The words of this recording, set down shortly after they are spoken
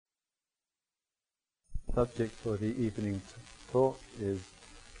Subject for the evening talk is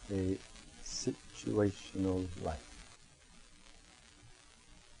a situational life.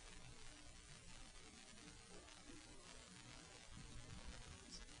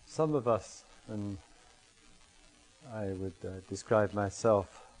 Some of us, and I would describe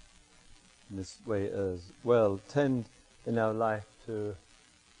myself in this way as well, tend in our life to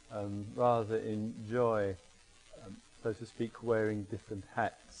rather enjoy, so to speak, wearing different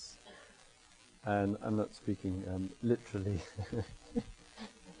hats. And I'm not speaking literally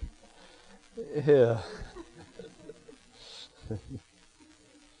here.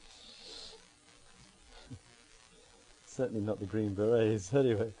 Certainly not the Green Berets,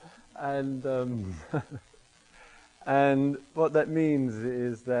 anyway. And and what that means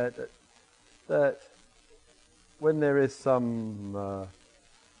is that when there is some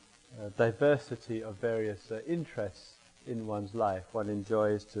diversity of various interests in one's life, one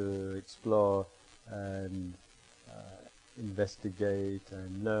enjoys to explore and investigate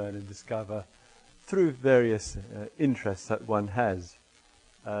and learn and discover through various interests that one has.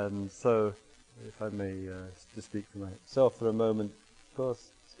 And so, if I may just speak for myself for a moment, of course,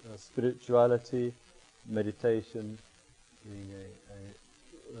 spirituality, meditation, being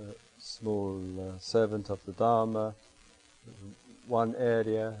a small servant of the Dharma, one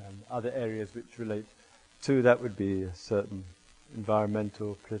area, and other areas which relate to that would be a certain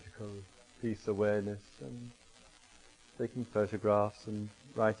environmental, political, peace awareness, and taking photographs and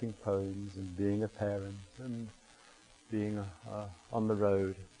writing poems and being a parent and being on the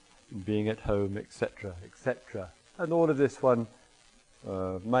road and being at home, etc., etc. And all of this one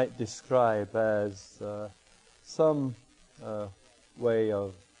might describe as some way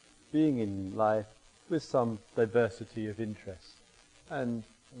of being in life with some diversity of interests. And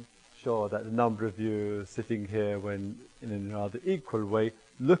I'm sure that a number of you sitting here, when in a rather equal way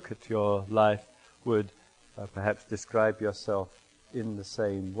look at your life, would perhaps describe yourself in the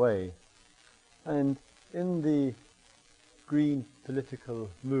same way. And in the green political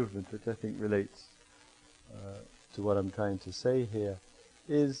movement, which I think relates to what I'm trying to say here,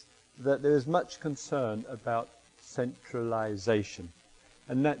 is that there is much concern about centralization.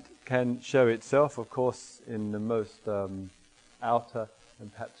 And that can show itself, of course, in the most outer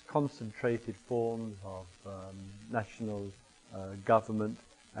and perhaps concentrated forms of national government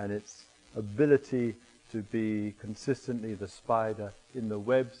and its ability to be consistently the spider in the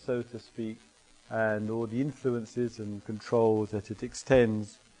web, so to speak, and all the influences and controls that it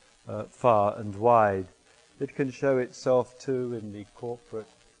extends far and wide. It can show itself too in the corporate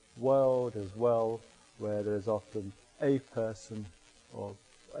world as well, where there's often a person or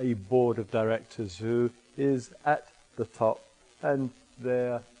a board of directors who is at the top, and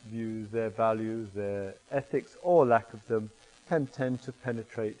their views, their values, their ethics, or lack of them, can tend to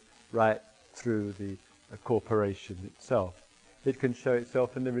penetrate right through the corporation itself. It can show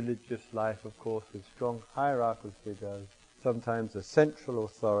itself in the religious life, of course, with strong hierarchical figures, sometimes a central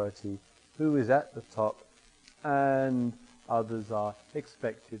authority who is at the top, and others are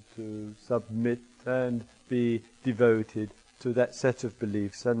expected to submit and be devoted to that set of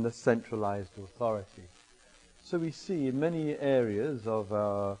beliefs and the centralized authority. So we see in many areas of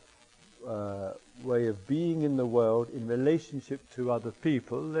our way of being in the world in relationship to other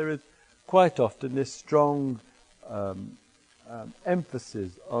people, there is quite often this strong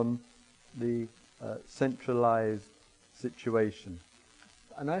emphasis on the centralized situation.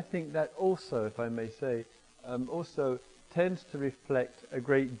 And I think that also, if I may say, also tends to reflect a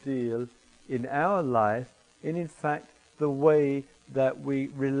great deal in our life, in fact, the way that we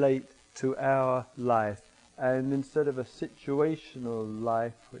relate to our life. And instead of a situational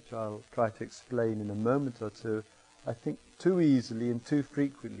life, which I'll try to explain in a moment or two, I think too easily and too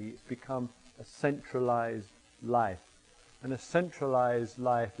frequently it's become a centralized life. And a centralized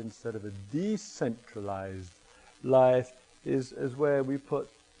life instead of a decentralized life is where we put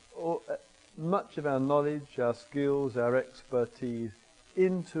much of our knowledge, our skills, our expertise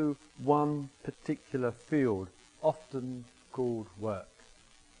into one particular field, often called work.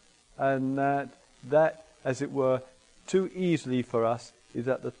 And that, as it were, too easily for us is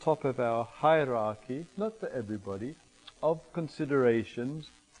at the top of our hierarchy, not for everybody, of considerations,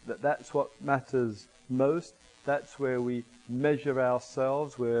 that's what matters most. That's where we measure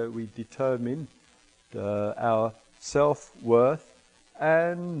ourselves, where we determine our self-worth,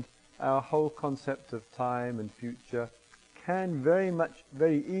 and our whole concept of time and future can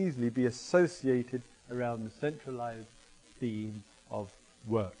very easily be associated around the centralized theme of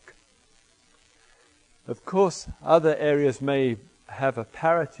work. Of course, other areas may have a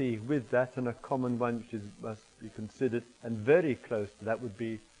parity with that, and a common one which must be considered, and very close to that would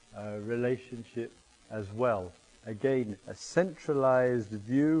be relationship as well. Again, a centralized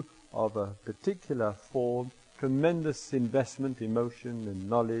view of a particular form, tremendous investment, emotion and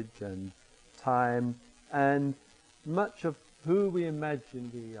knowledge and time, and much of who we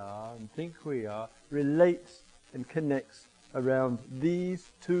imagine we are and think we are relates and connects around these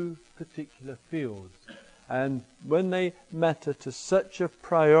two particular fields. And when they matter to such a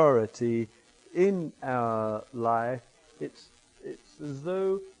priority in our life, it's as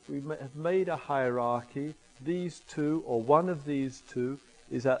though we have made a hierarchy. These two, or one of these two,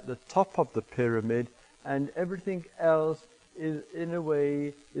 is at the top of the pyramid, and everything else is, in a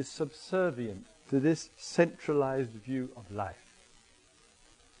way, is subservient to this centralized view of life.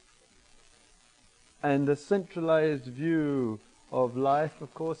 And the centralized view of life,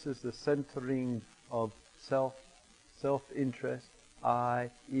 of course, is the centering of self-interest, I,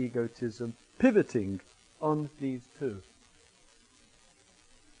 egotism, pivoting on these two.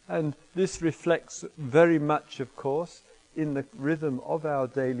 And this reflects very much, of course, in the rhythm of our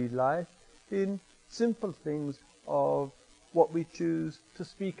daily life, in simple things of what we choose to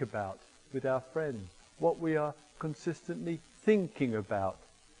speak about with our friends, what we are consistently thinking about.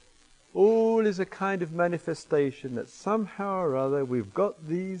 All is a kind of manifestation that somehow or other we've got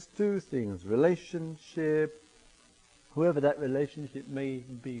these two things, relationship, whoever that relationship may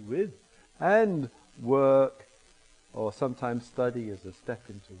be with, and work, or sometimes study as a step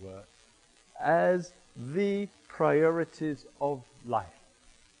into work, as the priorities of life.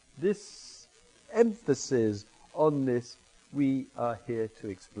 This emphasis on this, we are here to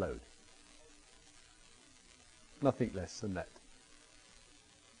explode. Nothing less than that.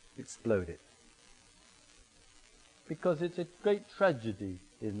 Explode it. Because it's a great tragedy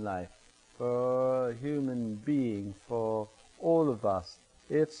in life for a human being, for all of us,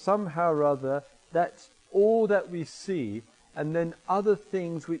 if somehow or other that's all that we see, and then other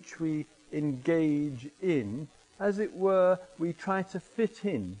things which we engage in, as it were, we try to fit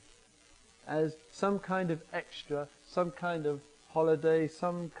in as some kind of extra, some kind of holiday,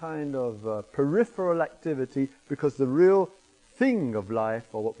 some kind of peripheral activity, because the real thing of life,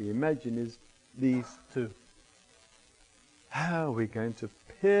 or what we imagine, is these two. How are we going to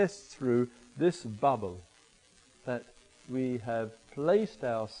pierce through this bubble that we have placed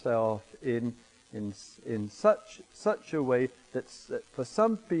ourselves in such a way that for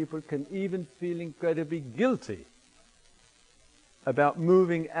some people can even feel incredibly guilty about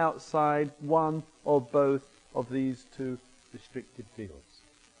moving outside one or both of these two restricted fields?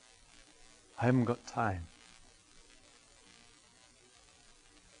 I haven't got time.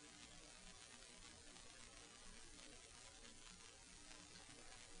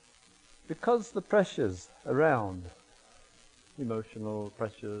 Because the pressures around, emotional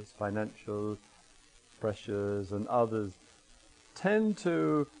pressures, financial pressures and others, tend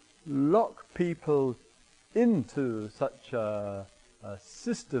to lock people into such a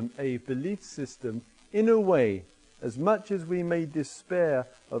system, a belief system, in a way, as much as we may despair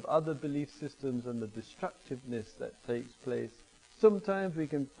of other belief systems and the destructiveness that takes place, sometimes we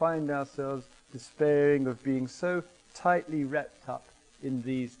can find ourselves despairing of being so tightly wrapped up in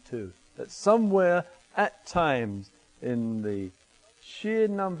these two, that somewhere at times in the sheer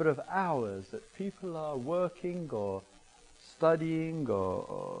number of hours that people are working or studying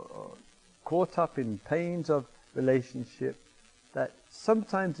or caught up in pains of relationship, that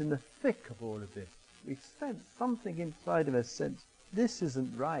sometimes in the thick of all of this, we sense something inside of us, sense this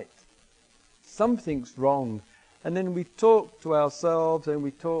isn't right, something's wrong, and then we talk to ourselves and we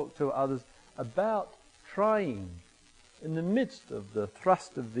talk to others about trying, in the midst of the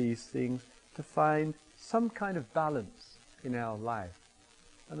thrust of these things, to find some kind of balance in our life.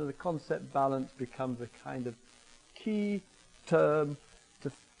 And the concept balance becomes a kind of key term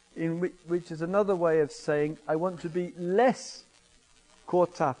which is another way of saying, I want to be less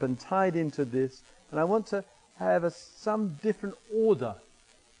caught up and tied into this, and I want to have some different order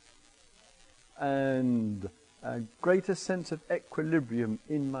and a greater sense of equilibrium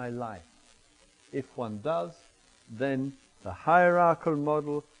in my life. If one does, then the hierarchical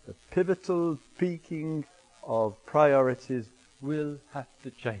model, the pivotal peaking of priorities will have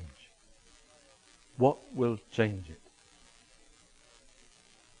to change. What will change it?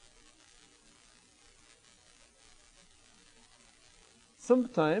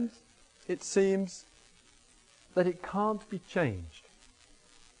 Sometimes it seems that it can't be changed.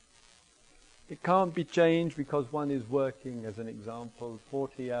 It can't be changed because one is working, as an example,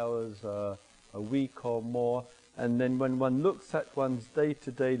 40 hours a week or more, and then when one looks at one's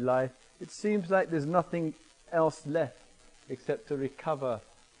day-to-day life, it seems like there's nothing else left except to recover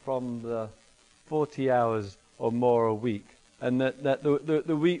from the 40 hours or more a week and that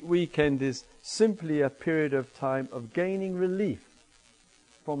the weekend is simply a period of time of gaining relief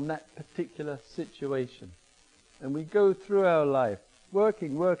from that particular situation. And we go through our life,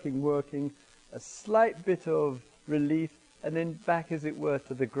 working, a slight bit of relief, and then back, as it were,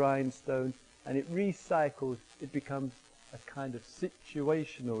 to the grindstone, and it recycles. It becomes a kind of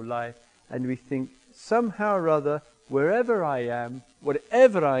situational life, and we think, somehow or other, wherever I am,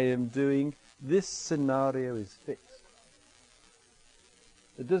 whatever I am doing, this scenario is fixed.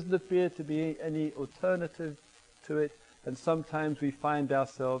 There doesn't appear to be any alternative to it, and sometimes we find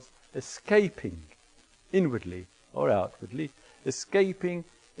ourselves escaping, inwardly or outwardly, escaping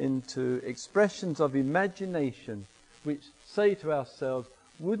into expressions of imagination which say to ourselves,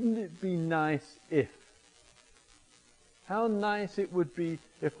 wouldn't it be nice if? How nice it would be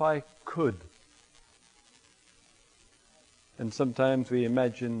if I could. And sometimes we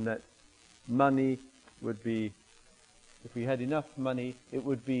imagine that money would be, if we had enough money, it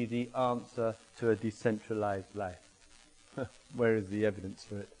would be the answer to a decentralized life. Where is the evidence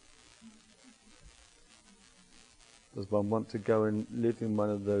for it? Does one want to go and live in one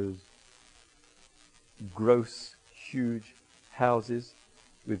of those gross, huge houses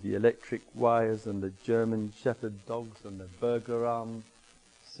with the electric wires and the German Shepherd dogs and the burglar alarm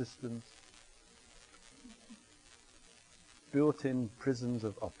systems? Built-in prisons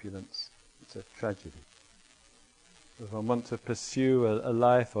of opulence. It's a tragedy. If one wants to pursue a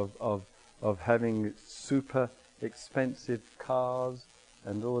life of having super expensive cars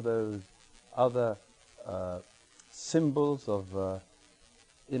and all those other symbols of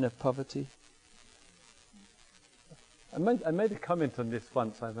inner poverty. I made a comment on this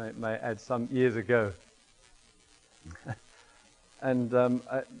once, I may add, some years ago. And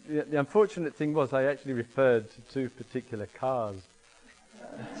the unfortunate thing was I actually referred to two particular cars.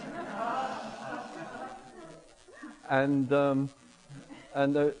 And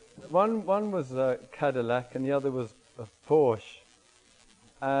one was a Cadillac and the other was a Porsche.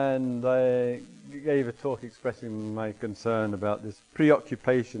 And I gave a talk expressing my concern about this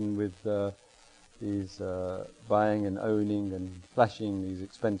preoccupation with these buying and owning and flashing these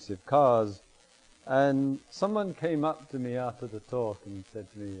expensive cars. And someone came up to me after the talk and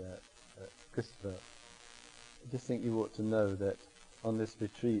said to me, Christopher, I just think you ought to know that on this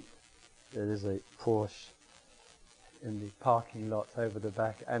retreat there is a Porsche in the parking lot over the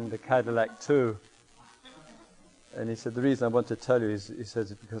back and a Cadillac too. And he said, the reason I want to tell you is, he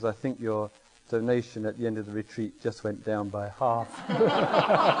says, because I think your donation at the end of the retreat just went down by half.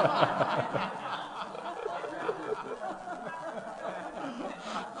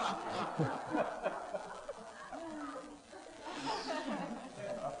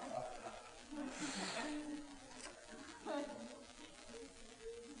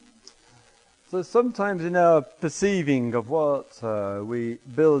 So sometimes in our perceiving of what we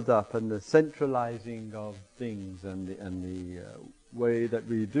build up and the centralizing of things and the way that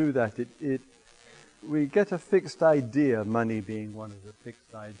we do that, we get a fixed idea, money being one of the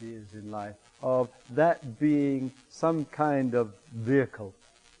fixed ideas in life, of that being some kind of vehicle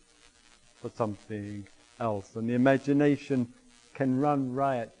for something else. And the imagination can run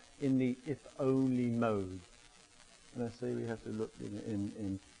riot in the if-only mode. And I say we have to look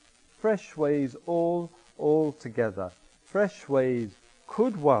in fresh ways all together. Fresh ways.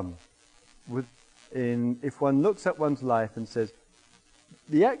 Could one, if one looks at one's life and says,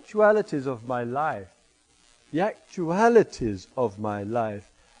 the actualities of my life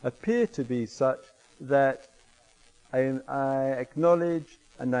appear to be such that I acknowledge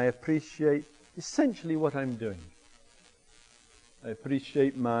and I appreciate essentially what I'm doing. I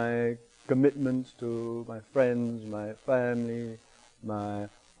appreciate my commitments to my friends, my family, my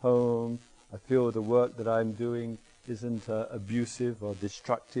home. I feel the work that I'm doing isn't abusive or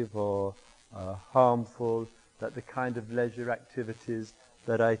destructive or harmful, that the kind of leisure activities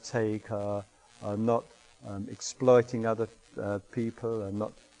that I take are not exploiting other people and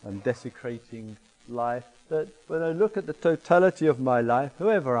not desecrating life. That when I look at the totality of my life,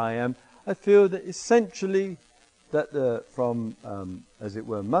 whoever I am, I feel that essentially that from, as it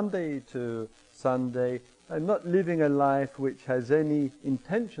were, Monday to Sunday, I'm not living a life which has any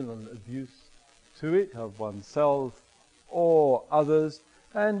intentional abuse to it of oneself or others.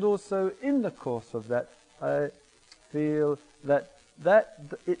 And also in the course of that, I feel that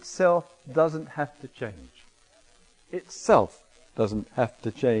itself doesn't have to change. Itself doesn't have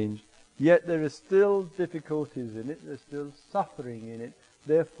to change. Yet there are still difficulties in it, there's still suffering in it.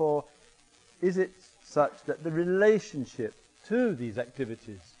 Therefore, is it such that the relationship to these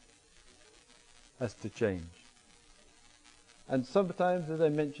activities has to change? And sometimes, as I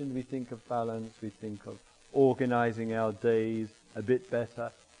mentioned, we think of balance, we think organizing our days a bit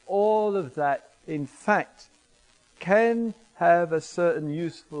better. All of that, in fact, can have a certain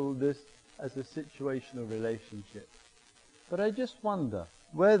usefulness as a situational relationship. But I just wonder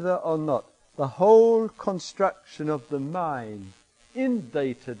whether or not the whole construction of the mind in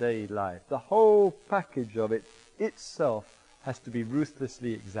day-to-day life, the whole package of it itself, has to be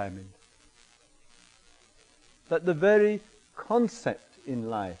ruthlessly examined. That the very concept in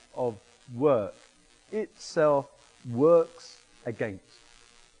life of work itself works against.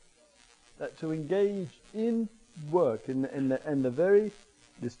 That to engage in work, in the very,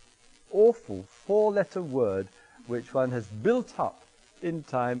 this awful four-letter word which one has built up in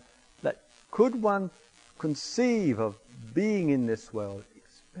time, that could one conceive of being in this world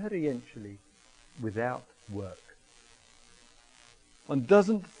experientially without work? One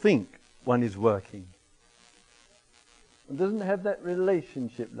doesn't think one is working. One doesn't have that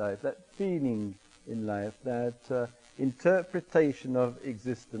relationship life, that feeling in life, that interpretation of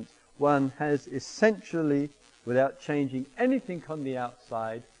existence. One has essentially, without changing anything on the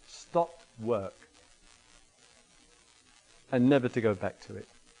outside, stopped work. And never to go back to it.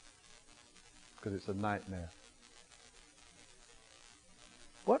 Because it's a nightmare.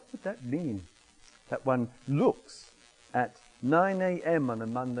 What would that mean? That one looks at 9 a.m. on a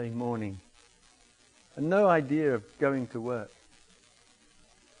Monday morning and no idea of going to work.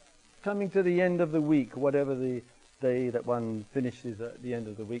 Coming to the end of the week, whatever the day that one finishes at the end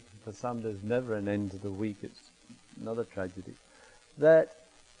of the week. For some there's never an end to the week. It's another tragedy. That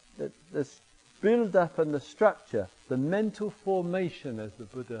the build-up and the structure, the mental formation, as the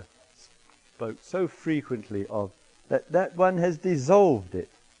Buddha spoke so frequently of, that one has dissolved it.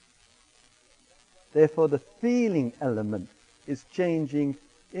 Therefore the feeling element is changing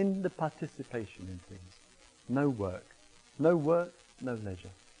in the participation in things. No work. No work, no leisure.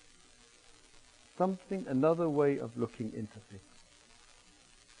 Something, another way of looking into things.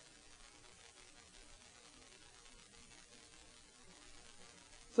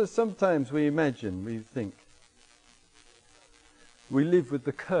 So sometimes we imagine, we think, we live with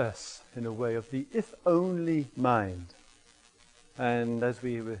the curse, in a way, of the if-only mind. And as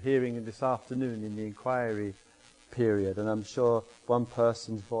we were hearing this afternoon in the inquiry period, and I'm sure one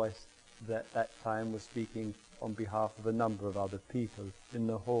person's voice at that time was speaking on behalf of a number of other people in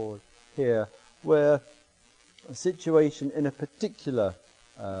the hall here, where a situation in a particular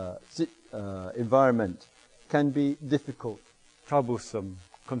environment can be difficult, troublesome,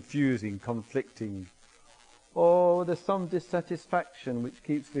 confusing, conflicting, or there's some dissatisfaction which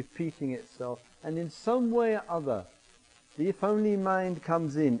keeps repeating itself, and in some way or other the if-only mind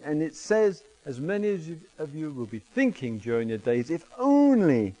comes in, and it says, as many of you will be thinking during your days, if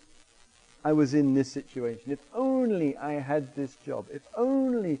only I was in this situation, if only I had this job, if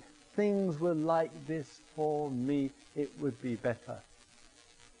only things were like this for me, it would be better.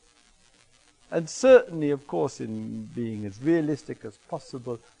 And certainly, of course, in being as realistic as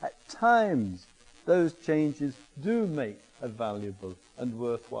possible, at times those changes do make a valuable and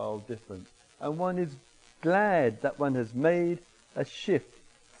worthwhile difference. And one is glad that one has made a shift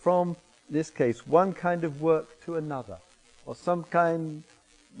from, in this case, one kind of work to another, or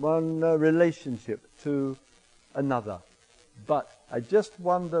one relationship to another. But I just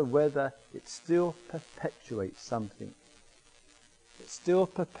wonder whether it still perpetuates something. It still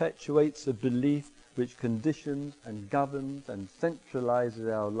perpetuates a belief which conditions and governs and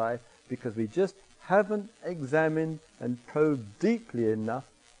centralizes our life, because we just haven't examined and probed deeply enough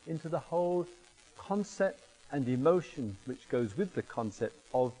into the whole concept and emotion which goes with the concept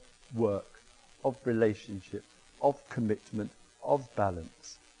of work, of relationship, of commitment, of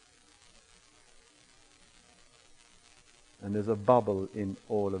balance. And there's a bubble in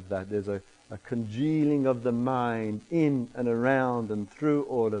all of that. There's a congealing of the mind in and around and through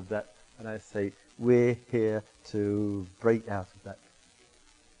all of that. And I say, we're here to break out of that.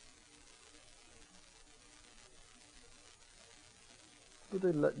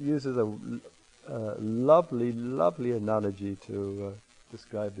 Buddha uses a lovely, lovely analogy to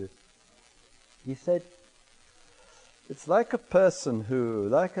describe this. He said, it's like a person who,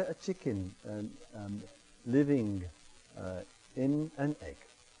 like a chicken, living in an egg.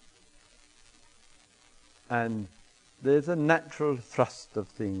 And there's a natural thrust of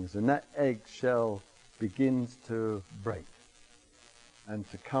things, and that eggshell begins to break and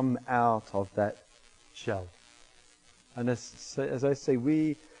to come out of that shell. And as I say,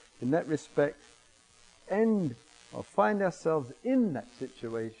 we, in that respect, end or find ourselves in that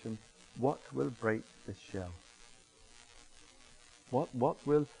situation. What will break the shell? What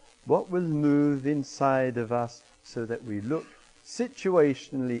will move inside of us so that we look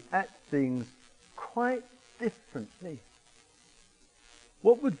situationally at things quite differently?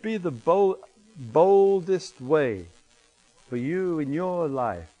 What would be the boldest way for you in your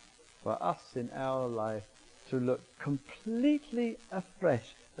life, for us in our life, to look completely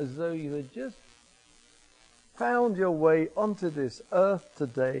afresh, as though you had just found your way onto this earth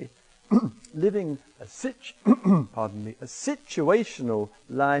today, living a situational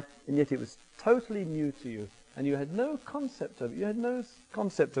life, and yet it was totally new to you, and you had no concept of it. You had no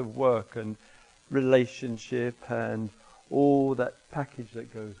concept of work and relationship and all that package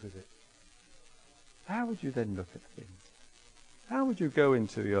that goes with it. How would you then look at things? How would you go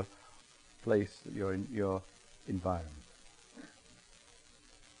into your place, your environment?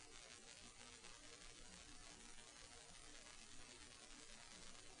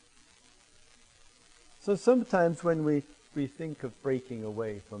 So sometimes when we think of breaking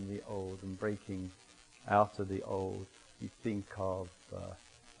away from the old and breaking out of the old, we think of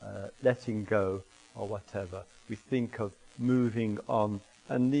letting go or whatever. We think of moving on,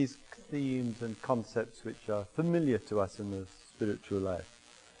 and these themes and concepts which are familiar to us in the spiritual life.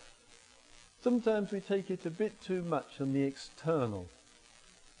 Sometimes we take it a bit too much on the external,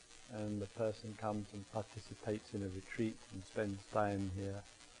 and the person comes and participates in a retreat and spends time here,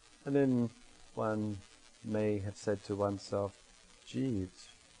 and then one may have said to oneself, gee, it's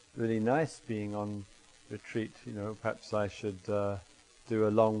really nice being on retreat, perhaps I should do a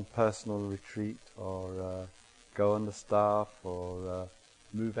long personal retreat, or go on the staff, or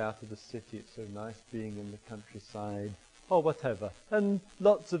move out of the city, it's so nice being in the countryside, or whatever. And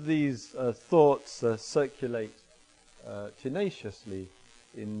lots of these thoughts circulate tenaciously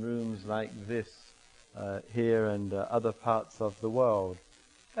in rooms like this, here and other parts of the world.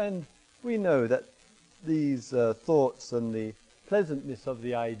 And we know that these thoughts and the pleasantness of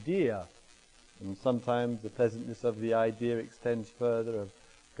the idea, and sometimes the pleasantness of the idea extends further, of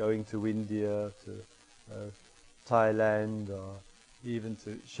going to India, to Thailand, or even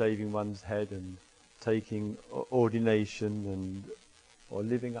to shaving one's head and taking ordination, or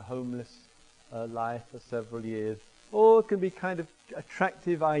living a homeless life for several years. Or it can be kind of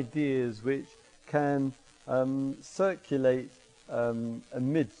attractive ideas which can circulate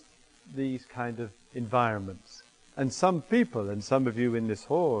amidst these kind of environments. And some people, and some of you in this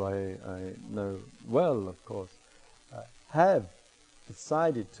hall, I know well, of course, have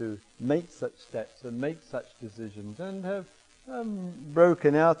decided to make such steps and make such decisions, and have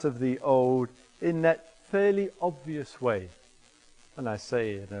broken out of the old in that fairly obvious way. And I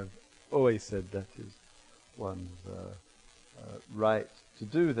say, and I've always said, that is one's right to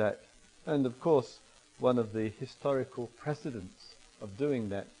do that. And of course, one of the historical precedents of doing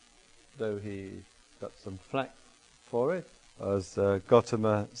that, though he got some flack for it, was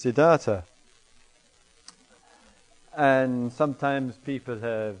Gautama Siddhartha. And sometimes people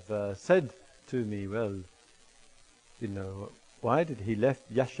have said to me, well, why did he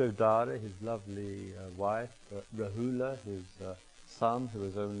left Yashodhara, his lovely wife, Rahula, his son, who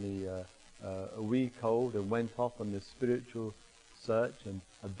was only a week old, and went off on this spiritual search and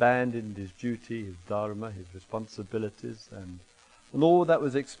abandoned his duty, his dharma, his responsibilities, and all that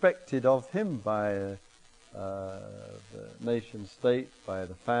was expected of him by the nation state, by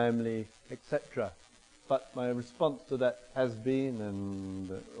the family, etc. But my response to that has been,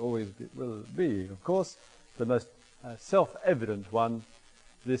 and always will be, of course, the most self-evident one.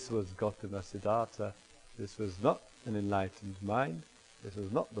 This was Gautama Siddhartha. This was not an enlightened mind. This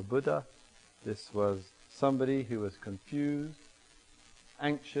was not the Buddha. This was somebody who was confused,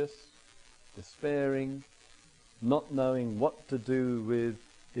 anxious, despairing, not knowing what to do with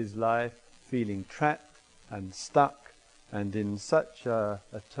his life, feeling trapped and stuck, and in such a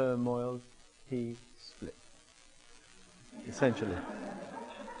turmoil, he split, essentially.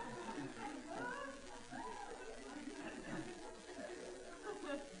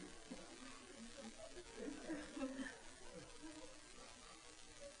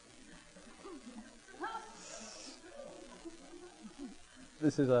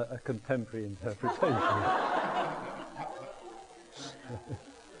 This is a contemporary interpretation.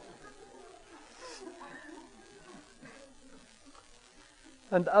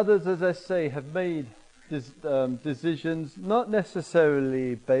 And others, as I say, have made decisions not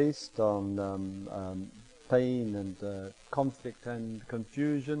necessarily based on pain and conflict and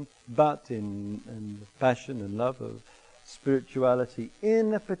confusion, but in the passion and love of spirituality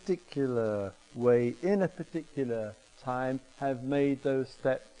in a particular way, in a particular time, have made those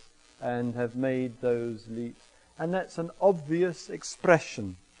steps and have made those leaps. And that's an obvious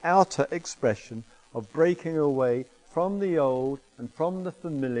expression, outer expression, of breaking away from the old and from the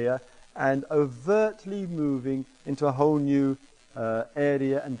familiar, and overtly moving into a whole new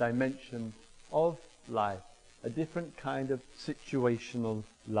area and dimension of life. a different kind of situational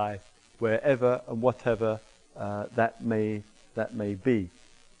life, wherever and whatever that may be.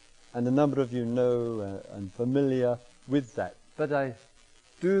 And a number of you know and familiar with that. But I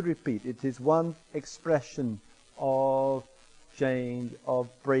do repeat, it is one expression of change, of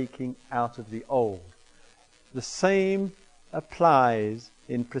breaking out of the old. The same applies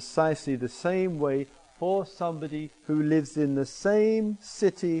in precisely the same way for somebody who lives in the same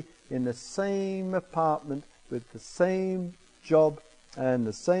city, in the same apartment, with the same job and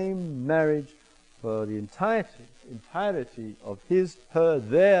the same marriage for the entirety of his, her,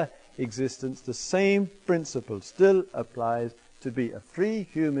 their existence. The same principle still applies. To be a free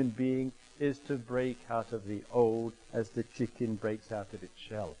human being is to break out of the old as the chicken breaks out of its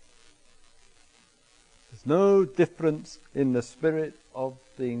shell. There's no difference in the spirit of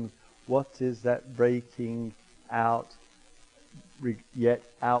things. What is that breaking out? Yet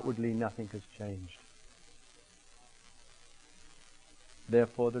outwardly nothing has changed.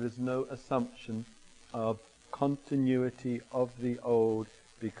 Therefore there is no assumption of continuity of the old,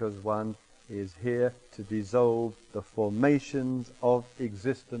 because one is here to dissolve the formations of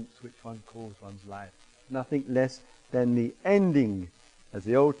existence which one calls one's life. Nothing less than the ending, as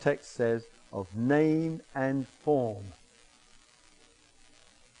the old text says, of name and form.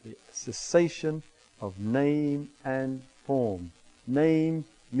 The cessation of name and form. Name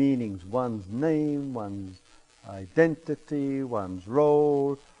meaning one's name, one's identity, one's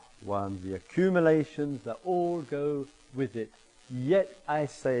role, the accumulations that all go with it. Yet, I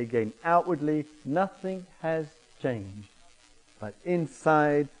say again, outwardly nothing has changed, but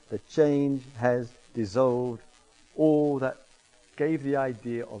inside the change has dissolved all that gave the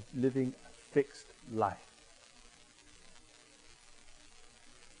idea of living a fixed life.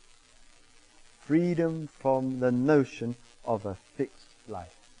 Freedom from the notion of a fixed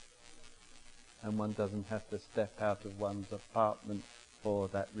life. And one doesn't have to step out of one's apartment for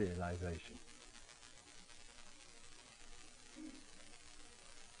that realization.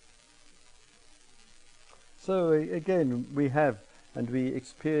 So again, we have and we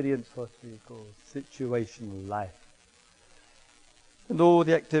experience what we call situational life. And all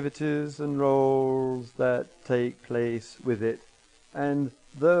the activities and roles that take place with it. And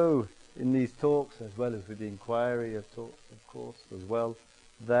though in these talks, as well as with the inquiry of talks, of course, as well,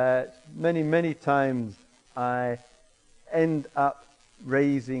 that many times I end up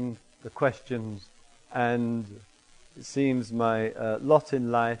raising the questions, and it seems my lot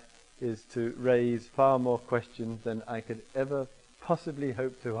in life is to raise far more questions than I could ever possibly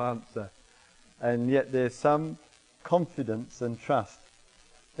hope to answer. And yet there's some confidence and trust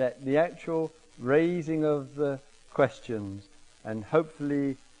that the actual raising of the questions, and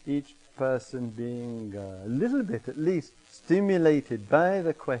hopefully each person being a little bit at least stimulated by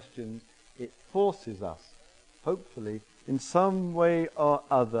the questions, it forces us, hopefully, in some way or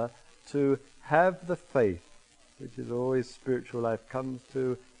other, to have the faith, which is always spiritual life comes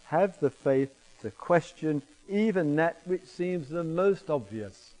to, have the faith to question even that which seems the most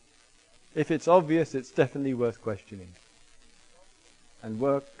obvious. If it's obvious, it's definitely worth questioning. And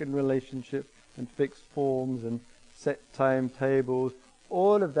work and relationship and fixed forms and set timetables,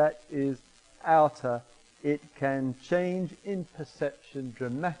 all of that is outer. It can change in perception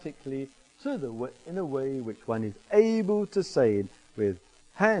dramatically in a way which one is able to say with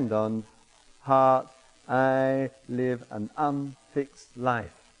hand on heart, I live an unfixed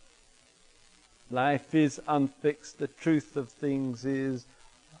life. Life is unfixed, the truth of things is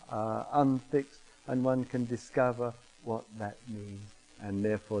unfixed, and one can discover what that means. And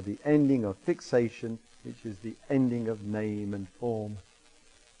therefore the ending of fixation, which is the ending of name and form,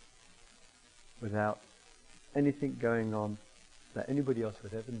 without anything going on that anybody else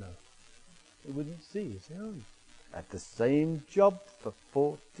would ever know. They wouldn't see. You say, oh, at the same job for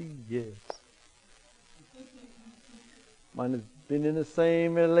 40 years. One has been in the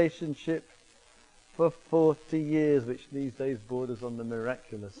same relationship for 40 years, which these days borders on the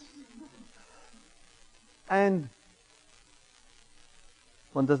miraculous. And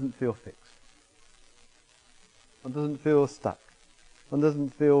one doesn't feel fixed. One doesn't feel stuck. One doesn't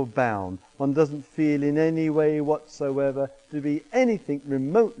feel bound. One doesn't feel in any way whatsoever to be anything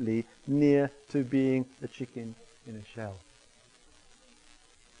remotely near to being a chicken in a shell.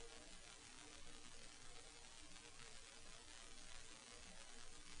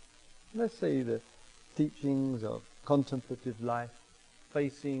 Let's say the teachings of contemplative life,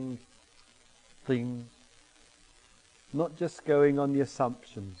 facing things, not just going on the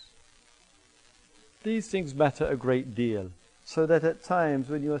assumptions. These things matter a great deal, so that at times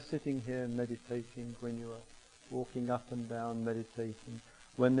when you are sitting here meditating, when you are walking up and down meditating,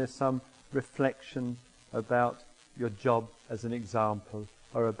 when there's some reflection about your job as an example,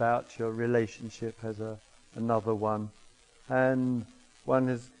 or about your relationship as another one. And one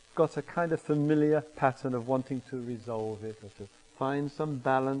has got a kind of familiar pattern of wanting to resolve it, or to find some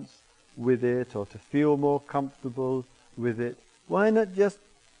balance with it, or to feel more comfortable with it. Why not just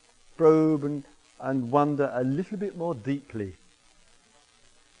probe and wonder a little bit more deeply?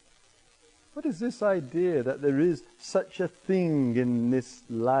 What is this idea that there is such a thing in this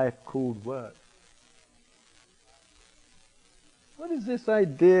life called work? What is this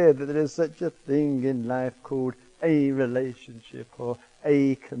idea that there is such a thing in life called a relationship or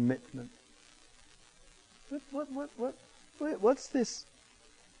a commitment? What's this?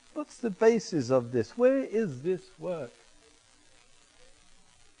 What's the basis of this? Where is this work?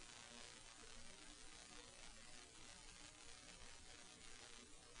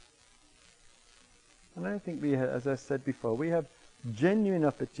 And I think we have, as I said before, we have genuine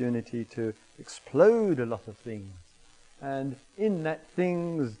opportunity to explode a lot of things. And in that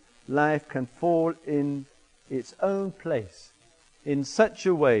things, life can fall in its own place in such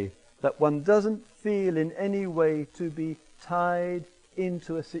a way that one doesn't feel in any way to be tied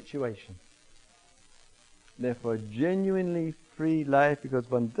into a situation. Therefore, a genuinely free life, because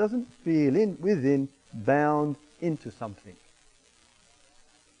one doesn't feel within bound into something.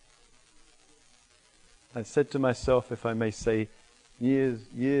 I said to myself, if I may say, years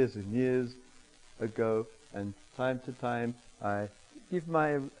and years ago, and time to time, I give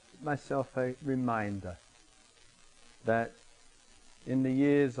myself a reminder that in the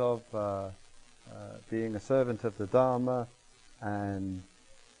years of being a servant of the Dharma and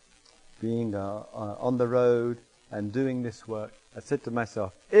being on the road and doing this work, I said to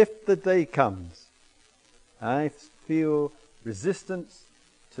myself, if the day comes, I feel resistance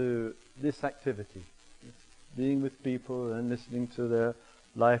to this activity, being with people and listening to their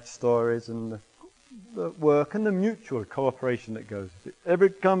life stories and the work and the mutual cooperation that goes. If it ever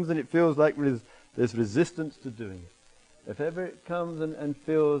comes and it feels like there's resistance to doing it, if ever it comes and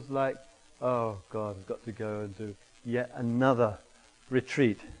feels like, oh God, I've got to go and do yet another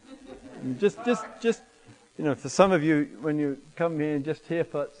retreat. just, for some of you, when you come here and just here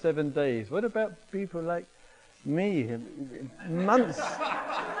for 7 days, what about people like me,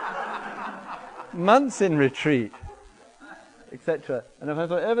 months in retreat, etc. And if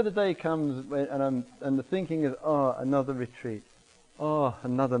ever the day comes and the thinking is, oh, another retreat, oh,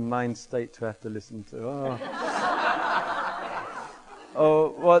 another mind state to have to listen to,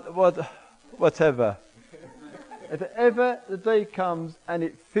 whatever. If ever the day comes and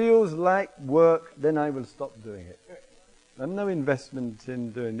it feels like work, then I will stop doing it. I have no investment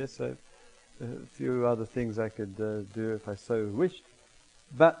in doing this. I have a few other things I could do if I so wished,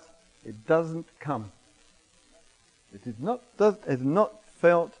 but it doesn't come. It is not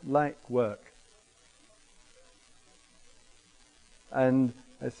felt like work. And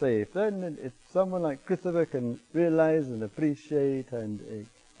I say, if someone like Christopher can realize and appreciate and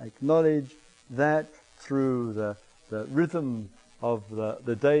acknowledge that through the rhythm of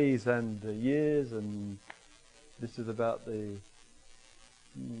the days and the years, and this is about the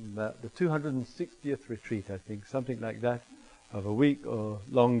 260th retreat, I think, something like that, of a week or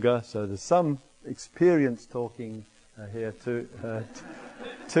longer. So there's some experience talking here to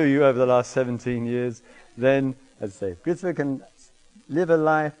you over the last 17 years. Then, as I say, if Christopher can live a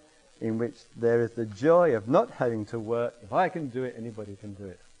life in which there is the joy of not having to work, if I can do it, anybody can do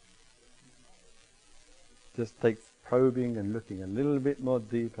it. Just takes probing and looking a little bit more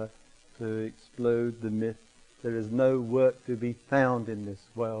deeper to explode the myth. There is no work to be found in this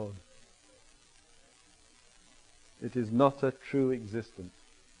world. It is not a true existence.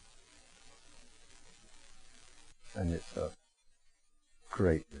 And it's a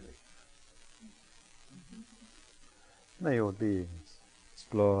great relief. May all beings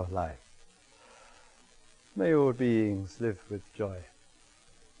explore life. May all beings live with joy.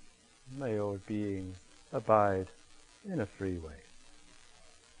 May all beings abide in a free way.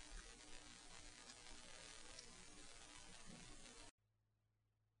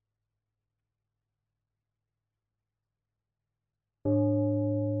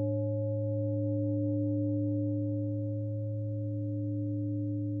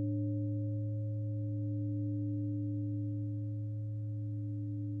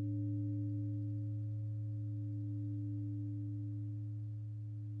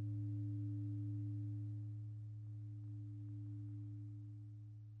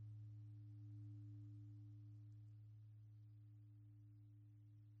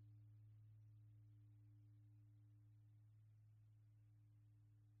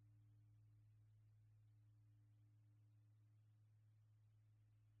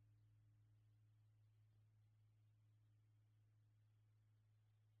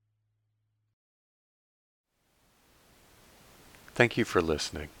 Thank you for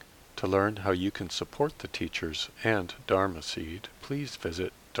listening. To learn how you can support the teachers and Dharma Seed, please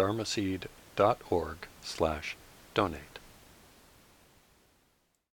visit dharmaseed.org/donate.